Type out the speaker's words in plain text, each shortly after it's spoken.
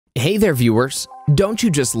Hey there, viewers! Don't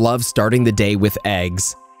you just love starting the day with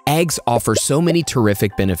eggs? Eggs offer so many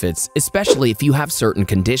terrific benefits, especially if you have certain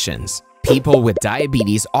conditions. People with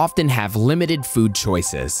diabetes often have limited food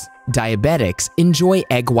choices. Diabetics enjoy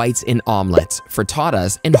egg whites in omelets,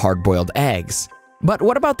 frittatas, and hard-boiled eggs. But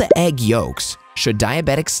what about the egg yolks? Should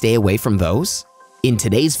diabetics stay away from those? In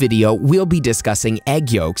today's video, we'll be discussing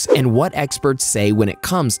egg yolks and what experts say when it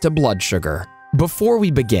comes to blood sugar. Before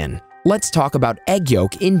we begin, let's talk about egg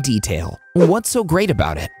yolk in detail. What's so great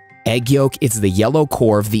about it? Egg yolk is the yellow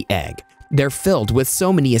core of the egg. They're filled with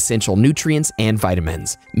so many essential nutrients and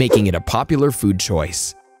vitamins, making it a popular food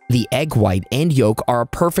choice. The egg white and yolk are a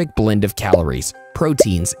perfect blend of calories,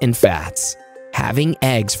 proteins, and fats. Having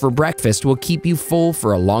eggs for breakfast will keep you full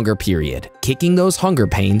for a longer period, kicking those hunger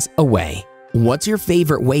pains away. What's your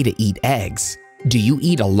favorite way to eat eggs? Do you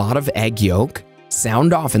eat a lot of egg yolk?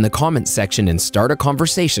 Sound off in the comments section and start a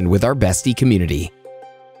conversation with our Bestie community.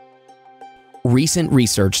 Recent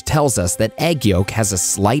research tells us that egg yolk has a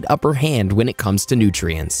slight upper hand when it comes to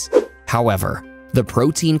nutrients. However, the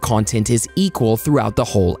protein content is equal throughout the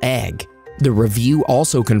whole egg. The review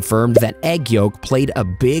also confirmed that egg yolk played a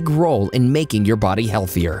big role in making your body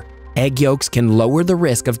healthier. Egg yolks can lower the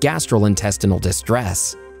risk of gastrointestinal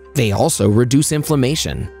distress. They also reduce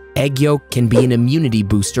inflammation. Egg yolk can be an immunity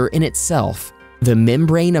booster in itself. The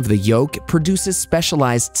membrane of the yolk produces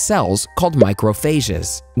specialized cells called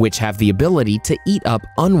macrophages, which have the ability to eat up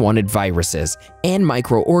unwanted viruses and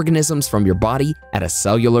microorganisms from your body at a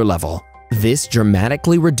cellular level. This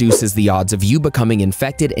dramatically reduces the odds of you becoming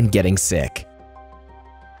infected and getting sick.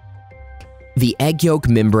 The egg yolk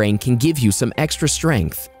membrane can give you some extra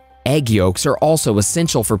strength. Egg yolks are also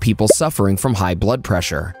essential for people suffering from high blood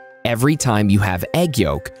pressure. Every time you have egg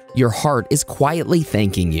yolk, your heart is quietly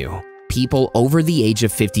thanking you. People over the age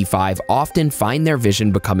of 55 often find their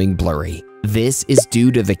vision becoming blurry. This is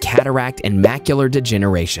due to the cataract and macular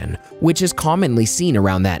degeneration, which is commonly seen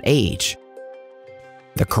around that age.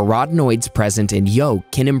 The carotenoids present in yolk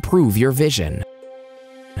can improve your vision.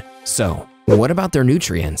 So, what about their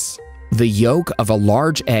nutrients? The yolk of a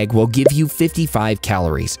large egg will give you 55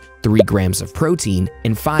 calories, 3 grams of protein,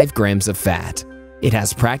 and 5 grams of fat. It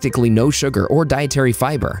has practically no sugar or dietary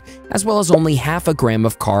fiber, as well as only half a gram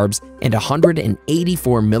of carbs and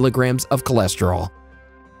 184 milligrams of cholesterol.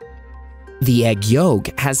 The egg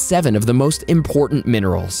yolk has 7 of the most important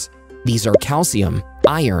minerals. These are calcium,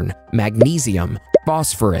 iron, magnesium,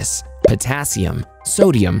 phosphorus, potassium,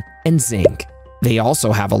 sodium, and zinc. They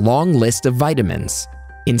also have a long list of vitamins.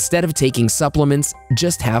 Instead of taking supplements,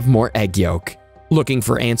 just have more egg yolk. Looking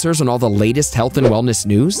for answers on all the latest health and wellness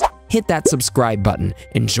news? Hit that subscribe button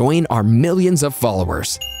and join our millions of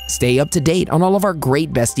followers. Stay up to date on all of our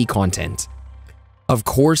great Bestie content. Of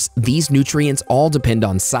course, these nutrients all depend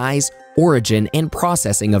on size, origin, and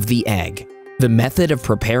processing of the egg. The method of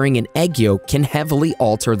preparing an egg yolk can heavily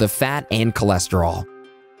alter the fat and cholesterol.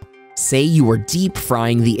 Say you were deep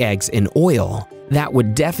frying the eggs in oil, that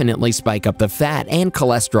would definitely spike up the fat and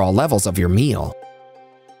cholesterol levels of your meal.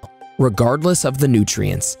 Regardless of the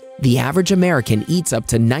nutrients, the average American eats up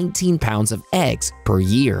to 19 pounds of eggs per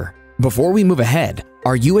year. Before we move ahead,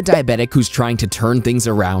 are you a diabetic who's trying to turn things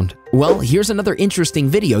around? Well, here's another interesting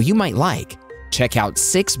video you might like. Check out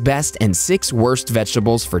 6 best and 6 worst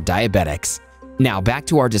vegetables for diabetics. Now back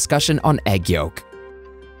to our discussion on egg yolk.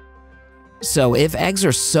 So if eggs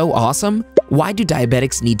are so awesome, why do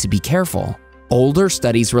diabetics need to be careful? Older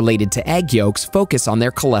studies related to egg yolks focus on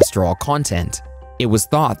their cholesterol content. It was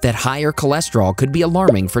thought that higher cholesterol could be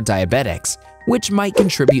alarming for diabetics, which might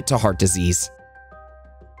contribute to heart disease.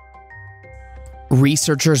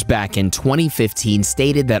 Researchers back in 2015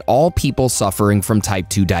 stated that all people suffering from type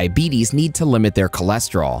 2 diabetes need to limit their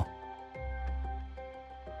cholesterol.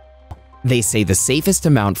 They say the safest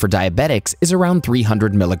amount for diabetics is around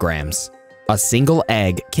 300 milligrams. A single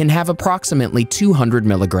egg can have approximately 200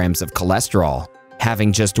 milligrams of cholesterol.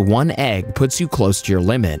 Having just one egg puts you close to your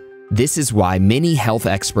limit. This is why many health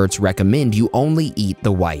experts recommend you only eat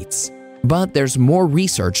the whites. But there's more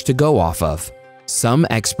research to go off of. Some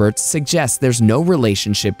experts suggest there's no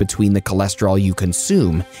relationship between the cholesterol you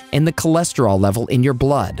consume and the cholesterol level in your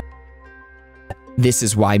blood. This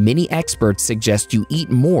is why many experts suggest you eat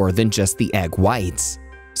more than just the egg whites.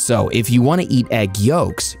 So if you want to eat egg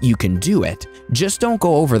yolks, you can do it. Just don't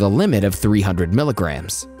go over the limit of 300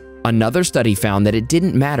 milligrams. Another study found that it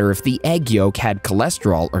didn't matter if the egg yolk had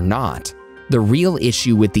cholesterol or not. The real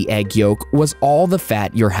issue with the egg yolk was all the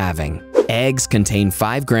fat you're having. Eggs contain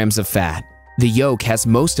 5 grams of fat. The yolk has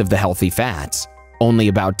most of the healthy fats. Only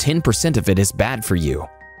about 10% of it is bad for you.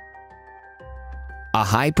 A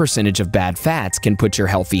high percentage of bad fats can put your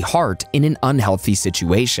healthy heart in an unhealthy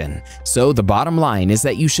situation. So the bottom line is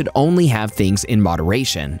that you should only have things in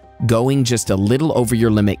moderation. Going just a little over your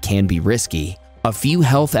limit can be risky. A few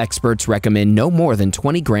health experts recommend no more than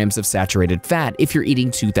 20 grams of saturated fat if you're eating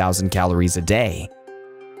 2,000 calories a day.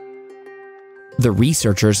 The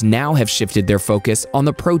researchers now have shifted their focus on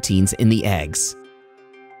the proteins in the eggs.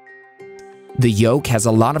 The yolk has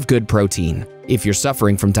a lot of good protein. If you're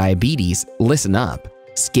suffering from diabetes, listen up.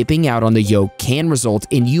 Skipping out on the yolk can result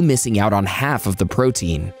in you missing out on half of the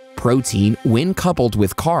protein. Protein, when coupled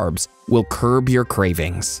with carbs, will curb your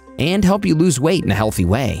cravings and help you lose weight in a healthy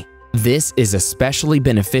way. This is especially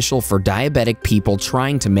beneficial for diabetic people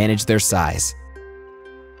trying to manage their size.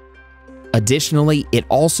 Additionally, it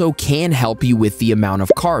also can help you with the amount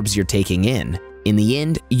of carbs you're taking in. In the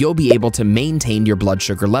end, you'll be able to maintain your blood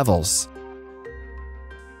sugar levels.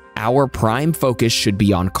 Our prime focus should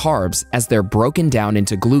be on carbs as they're broken down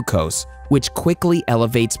into glucose, which quickly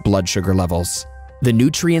elevates blood sugar levels. The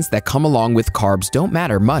nutrients that come along with carbs don't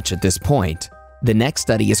matter much at this point. The next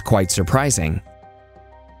study is quite surprising.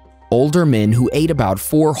 Older men who ate about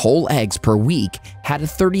 4 whole eggs per week had a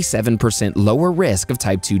 37% lower risk of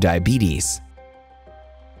type 2 diabetes.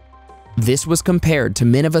 This was compared to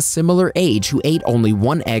men of a similar age who ate only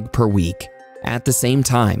 1 egg per week. At the same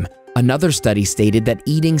time, another study stated that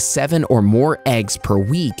eating 7 or more eggs per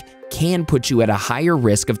week can put you at a higher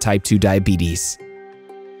risk of type 2 diabetes.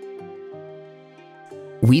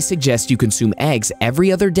 We suggest you consume eggs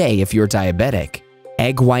every other day if you're diabetic.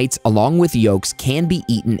 Egg whites along with yolks can be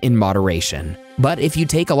eaten in moderation, but if you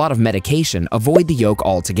take a lot of medication, avoid the yolk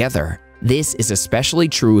altogether. This is especially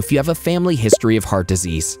true if you have a family history of heart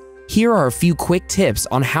disease. Here are a few quick tips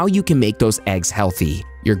on how you can make those eggs healthy.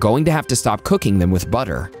 You're going to have to stop cooking them with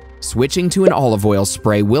butter. Switching to an olive oil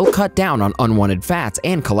spray will cut down on unwanted fats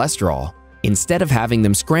and cholesterol. Instead of having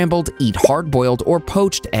them scrambled, eat hard-boiled or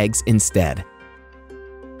poached eggs instead.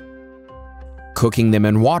 Cooking them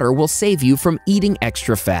in water will save you from eating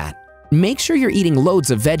extra fat. Make sure you're eating loads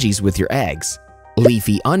of veggies with your eggs.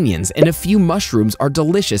 Leafy onions and a few mushrooms are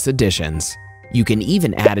delicious additions. You can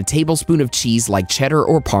even add a tablespoon of cheese like cheddar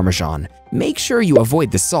or Parmesan. Make sure you avoid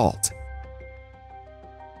the salt.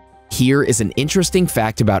 Here is an interesting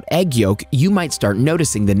fact about egg yolk you might start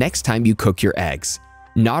noticing the next time you cook your eggs.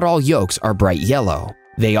 Not all yolks are bright yellow.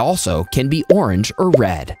 They also can be orange or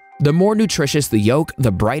red. The more nutritious the yolk,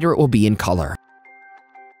 the brighter it will be in color.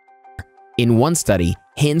 In one study,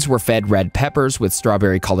 hens were fed red peppers with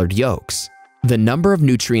strawberry-colored yolks. The number of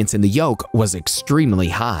nutrients in the yolk was extremely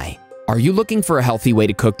high. Are you looking for a healthy way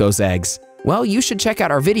to cook those eggs? Well, you should check out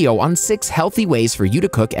our video on 6 healthy ways for you to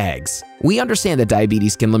cook eggs. We understand that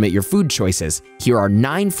diabetes can limit your food choices. Here are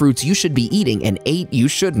 9 fruits you should be eating and 8 you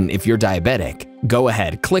shouldn't if you're diabetic. Go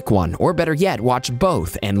ahead, click one, or better yet, watch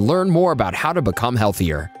both and learn more about how to become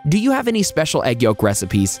healthier. Do you have any special egg yolk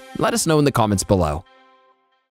recipes? Let us know in the comments below.